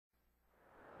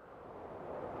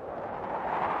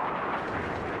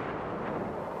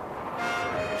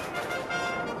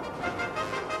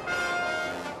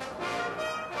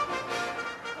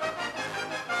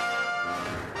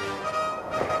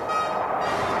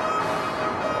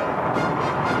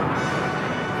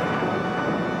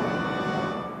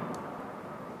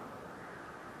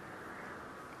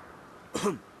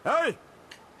Hey!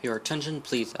 Your attention,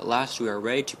 please. At last we are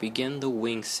ready to begin the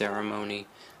wing ceremony.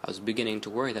 I was beginning to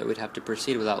worry that we'd have to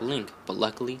proceed without Link, but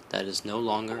luckily that is no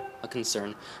longer a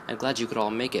concern. I'm glad you could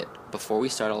all make it. Before we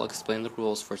start, I'll explain the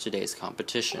rules for today's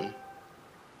competition.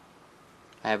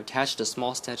 I have attached a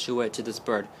small statuette to this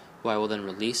bird, who I will then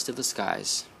release to the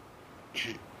skies.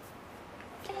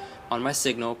 On my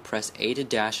signal, press A to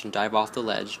dash and dive off the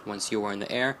ledge. Once you are in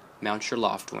the air, mount your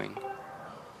Loftwing.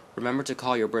 Remember to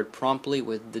call your bird promptly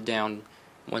with the down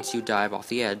once you dive off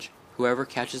the edge. Whoever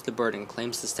catches the bird and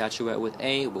claims the statuette with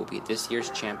A will be this year's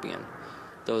champion.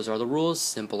 Those are the rules,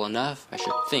 simple enough, I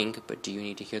should think, but do you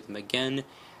need to hear them again?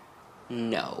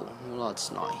 No, let's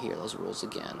not hear those rules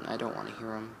again. I don't want to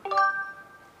hear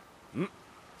them.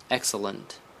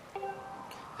 Excellent.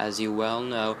 As you well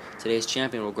know, today's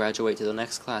champion will graduate to the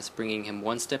next class, bringing him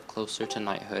one step closer to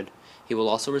knighthood. He will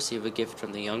also receive a gift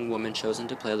from the young woman chosen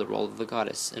to play the role of the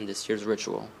goddess in this year's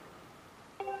ritual.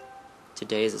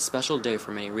 Today is a special day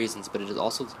for many reasons, but it is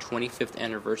also the 25th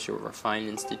anniversary of our fine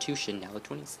institution, now the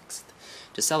 26th.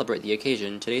 To celebrate the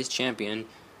occasion, today's champion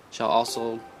shall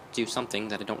also do something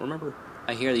that I don't remember.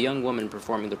 I hear the young woman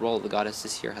performing the role of the goddess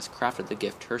this year has crafted the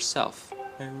gift herself.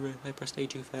 I pressed A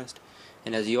too fast.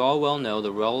 And as you all well know,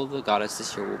 the role of the goddess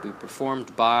this year will be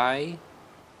performed by,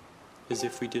 as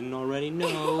if we didn't already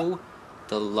know,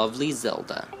 the lovely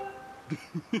Zelda.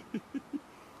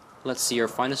 Let's see your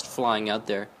finest flying out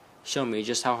there. Show me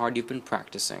just how hard you've been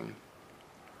practicing.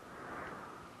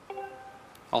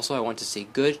 Also, I want to see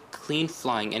good, clean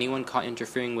flying. Anyone caught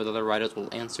interfering with other riders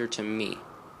will answer to me.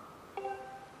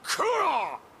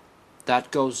 That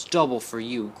goes double for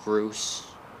you, Groose.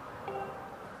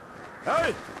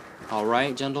 Hey!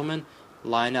 Alright, gentlemen,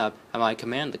 line up. At my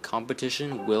command, the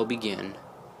competition will begin.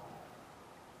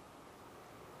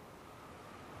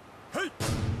 Hey!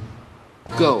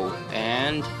 Go,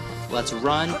 and let's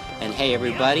run. And hey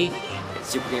everybody,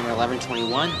 it's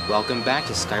SuperGamer1121. Welcome back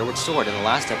to Skyward Sword. In the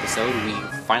last episode, we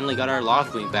finally got our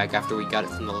Loftwing back after we got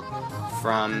it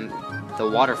from the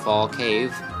waterfall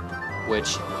cave,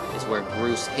 which is where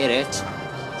Bruce hid it.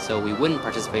 So we wouldn't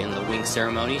participate in the wing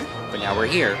ceremony, but now we're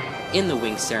here in the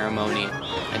wing ceremony.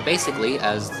 And basically,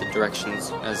 as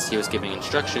he was giving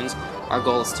instructions, our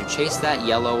goal is to chase that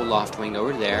yellow Loftwing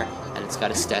over there, and it's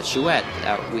got a statuette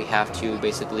that we have to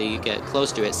basically get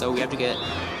close to it. So we have to get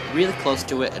really close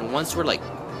to it, and once we're like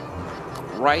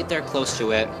right there close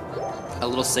to it, a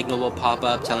little signal will pop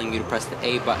up telling you to press the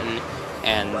A button,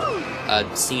 and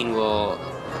a scene will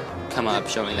come up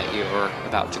showing that you're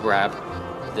about to grab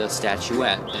the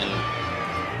statuette. And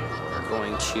we're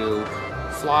going to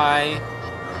fly,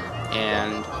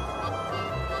 and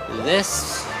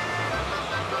this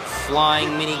flying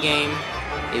minigame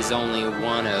is only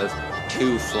one of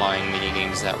 2 flying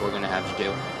minigames that we're going to have to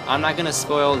do. I'm not going to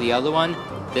spoil the other one.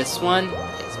 This one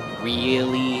is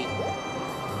really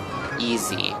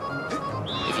easy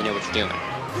if you know what you're doing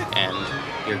and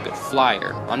you're a good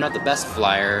flyer. I'm not the best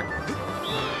flyer,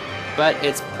 but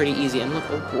it's pretty easy. And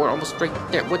look, we're almost right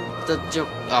there. What the joke?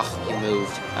 Oh, you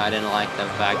moved. I didn't like the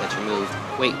fact that you moved.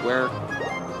 Wait, where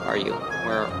are you?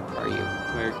 Where are you?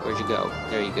 Where'd you go?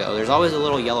 There you go. There's always a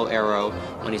little yellow arrow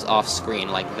when he's off screen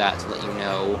like that to let you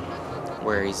know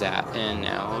where he's at. And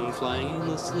now I'm flying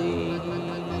aimlessly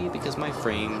because my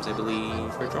frames, I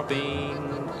believe, are dropping.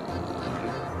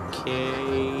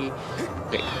 Okay,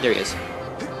 there he is.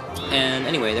 And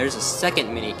anyway, there's a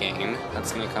second mini game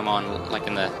that's going to come on like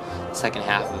in the second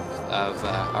half of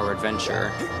our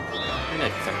adventure.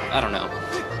 I don't know.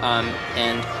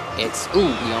 And it's we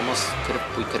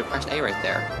could have pressed A right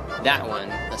there. That one,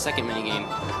 the second mini game,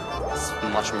 is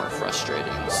much more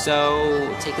frustrating.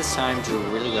 So take this time to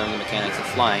really learn the mechanics of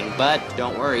flying. But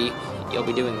don't worry, you'll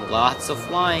be doing lots of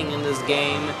flying in this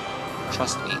game.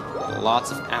 Trust me,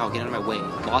 lots of get out of my way.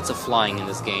 Lots of flying in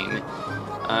this game.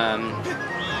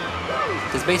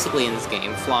 Because basically in this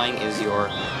game, flying is your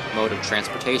mode of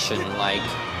transportation, like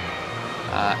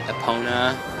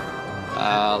Epona,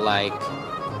 like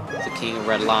the King of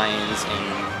Red Lions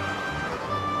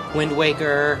in Wind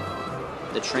Waker,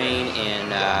 the train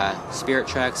in Spirit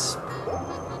Tracks,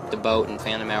 the boat in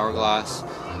Phantom Hourglass.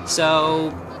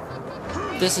 So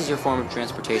this is your form of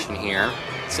transportation here.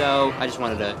 So I just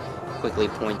wanted to quickly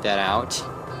point that out.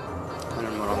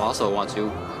 And what I also want to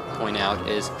point out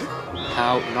is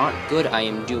how not good I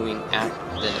am doing at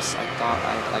this.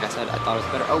 Like I said, I thought it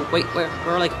was better. Oh, wait,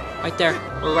 we're like right there.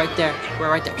 We're right there. We're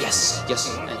right there. Yes, yes.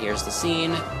 And here's the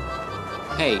scene.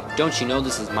 Hey, don't you know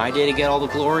this is my day to get all the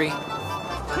glory?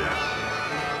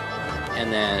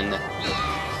 And then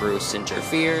Bruce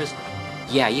interferes.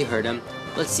 Yeah, you heard him.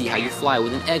 Let's see how you fly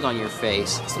with an egg on your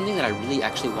face. Something that I really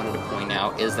actually wanted to point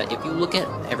out is that if you look at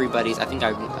everybody's, I think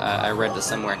I read this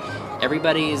somewhere,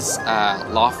 everybody's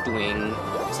Loftwing,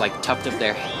 it's like tuft of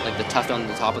their, like the tuft on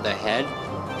the top of their head,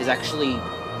 is actually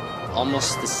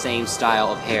almost the same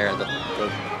style of hair the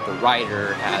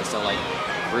rider has. So like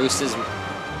Bruce's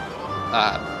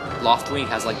Loftwing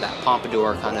has like that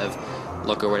pompadour kind of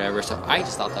look or whatever, so I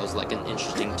just thought that was like an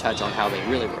interesting touch on how they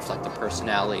really reflect the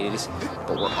personalities.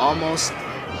 But we're almost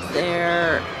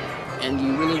there, and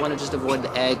you really want to just avoid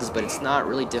the eggs, but it's not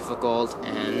really difficult,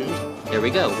 and there we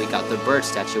go, we got the bird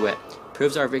statuette.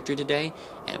 Proves our victory today,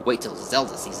 and wait till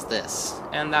Zelda sees this.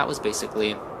 And that was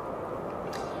basically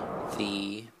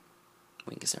the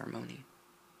wink ceremony.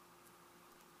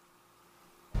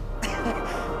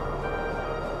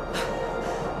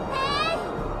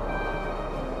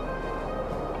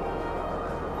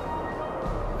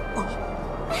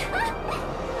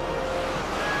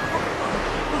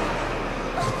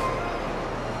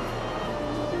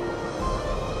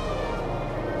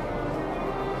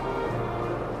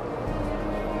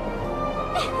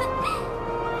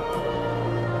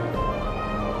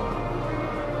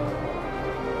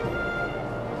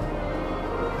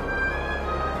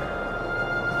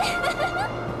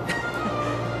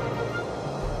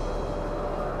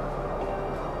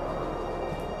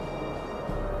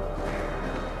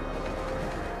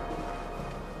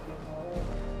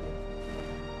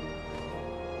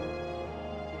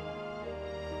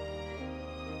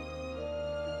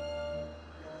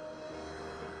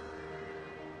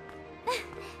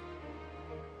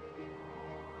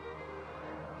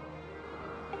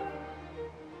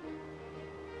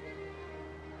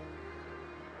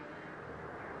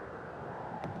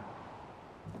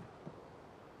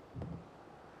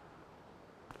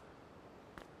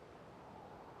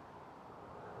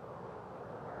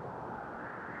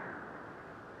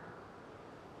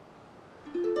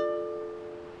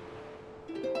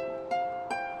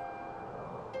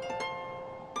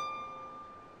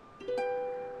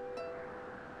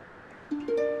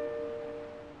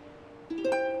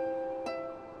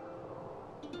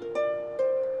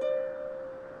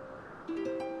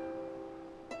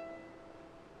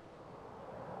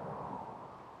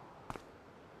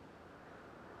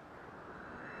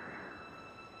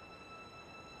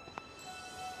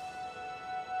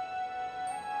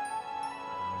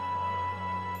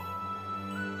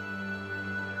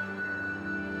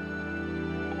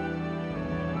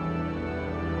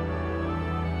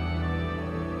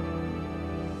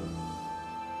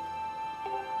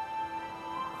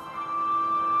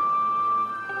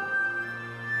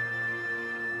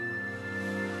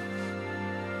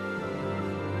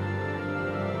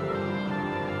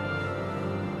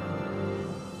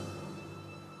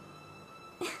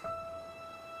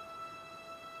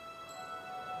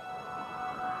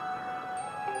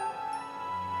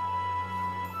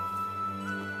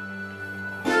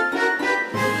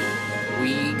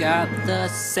 Got the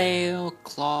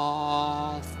sailcloth.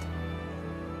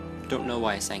 Don't know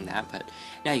why I sang that, but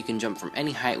now you can jump from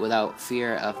any height without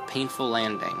fear of painful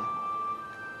landing.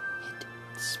 It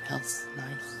smells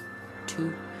nice,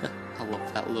 too. I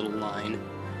love that little line.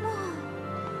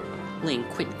 Link,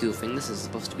 quit goofing. This is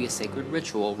supposed to be a sacred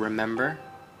ritual, remember?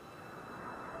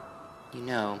 You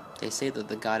know, they say that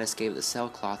the goddess gave the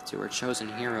sailcloth to her chosen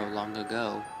hero long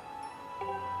ago.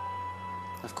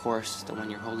 Of course, the one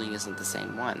you're holding isn't the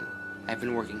same one. I've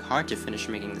been working hard to finish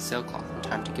making the sailcloth in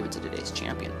time to give it to today's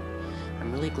champion.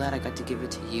 I'm really glad I got to give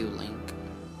it to you, Link.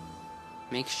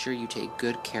 Make sure you take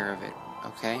good care of it,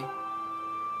 okay?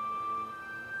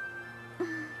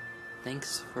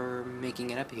 Thanks for making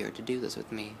it up here to do this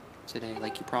with me today,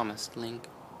 like you promised, Link.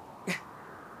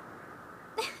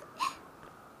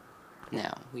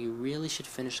 Now, we really should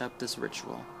finish up this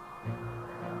ritual.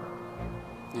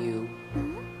 You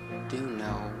do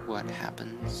know what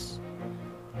happens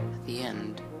at the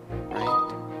end, right?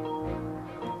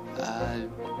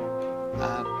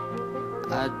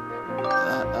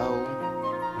 Uh-oh.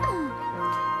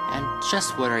 And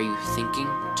just what are you thinking?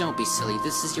 Don't be silly,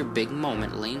 this is your big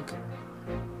moment, Link.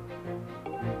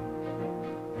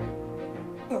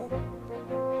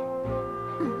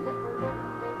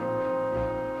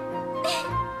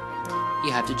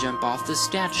 You have to jump off the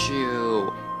statue.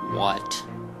 What?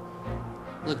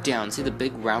 Look down, see the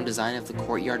big round design of the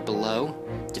courtyard below?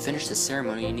 To finish the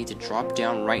ceremony, you need to drop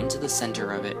down right into the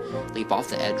center of it. Leap off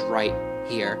the edge right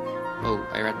here. Oh,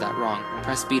 I read that wrong.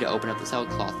 Press B to open up the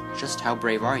sailcloth. Just how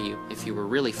brave are you? If you were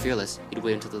really fearless, you'd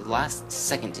wait until the last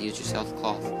second to use your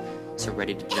sailcloth. So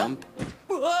ready to jump?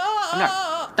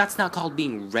 That's not called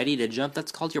being ready to jump,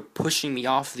 that's called you're pushing me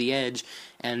off the edge,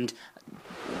 and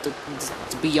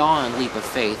it's beyond leap of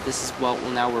faith. This is, well,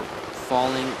 now we're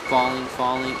falling,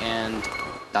 and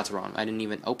that's wrong. I didn't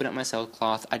even open up my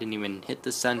sailcloth. I didn't even hit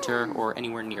the center or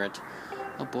anywhere near it.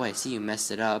 Oh boy, I see you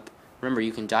messed it up. Remember,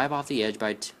 you can dive off the edge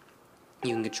by...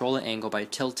 you can control the angle by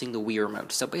tilting the Wii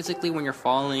Remote. So basically, when you're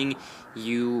falling,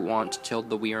 you want to tilt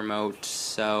the Wii Remote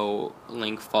so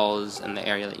Link falls in the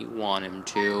area that you want him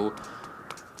to.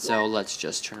 So let's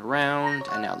just turn around,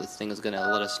 and now this thing is going to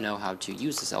let us know how to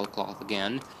use the sailcloth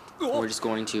again. We're just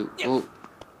going to...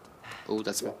 oh,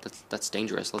 that's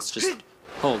dangerous. Let's just...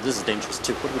 oh, this is dangerous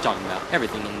too. What are we talking about?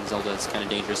 Everything in Zelda is kind of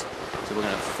dangerous. So we're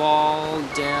going to fall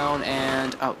down,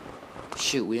 and... oh,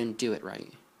 shoot, we didn't do it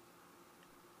right.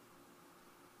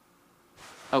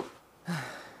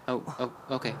 Oh,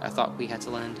 okay. I thought we had to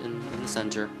land in the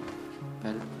center.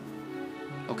 But,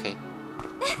 okay.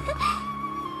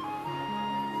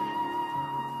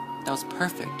 That was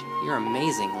perfect. You're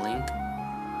amazing, Link.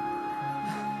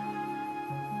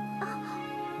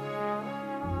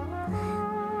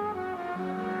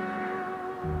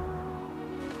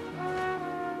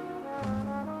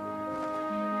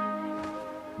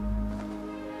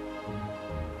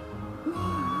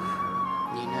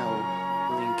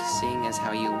 Seeing as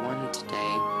how you won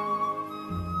today,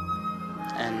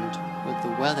 and with the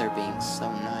weather being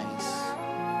so nice,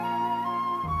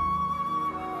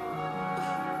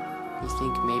 you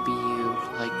think maybe you'd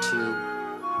like to,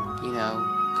 you know,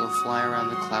 go fly around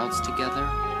the clouds together?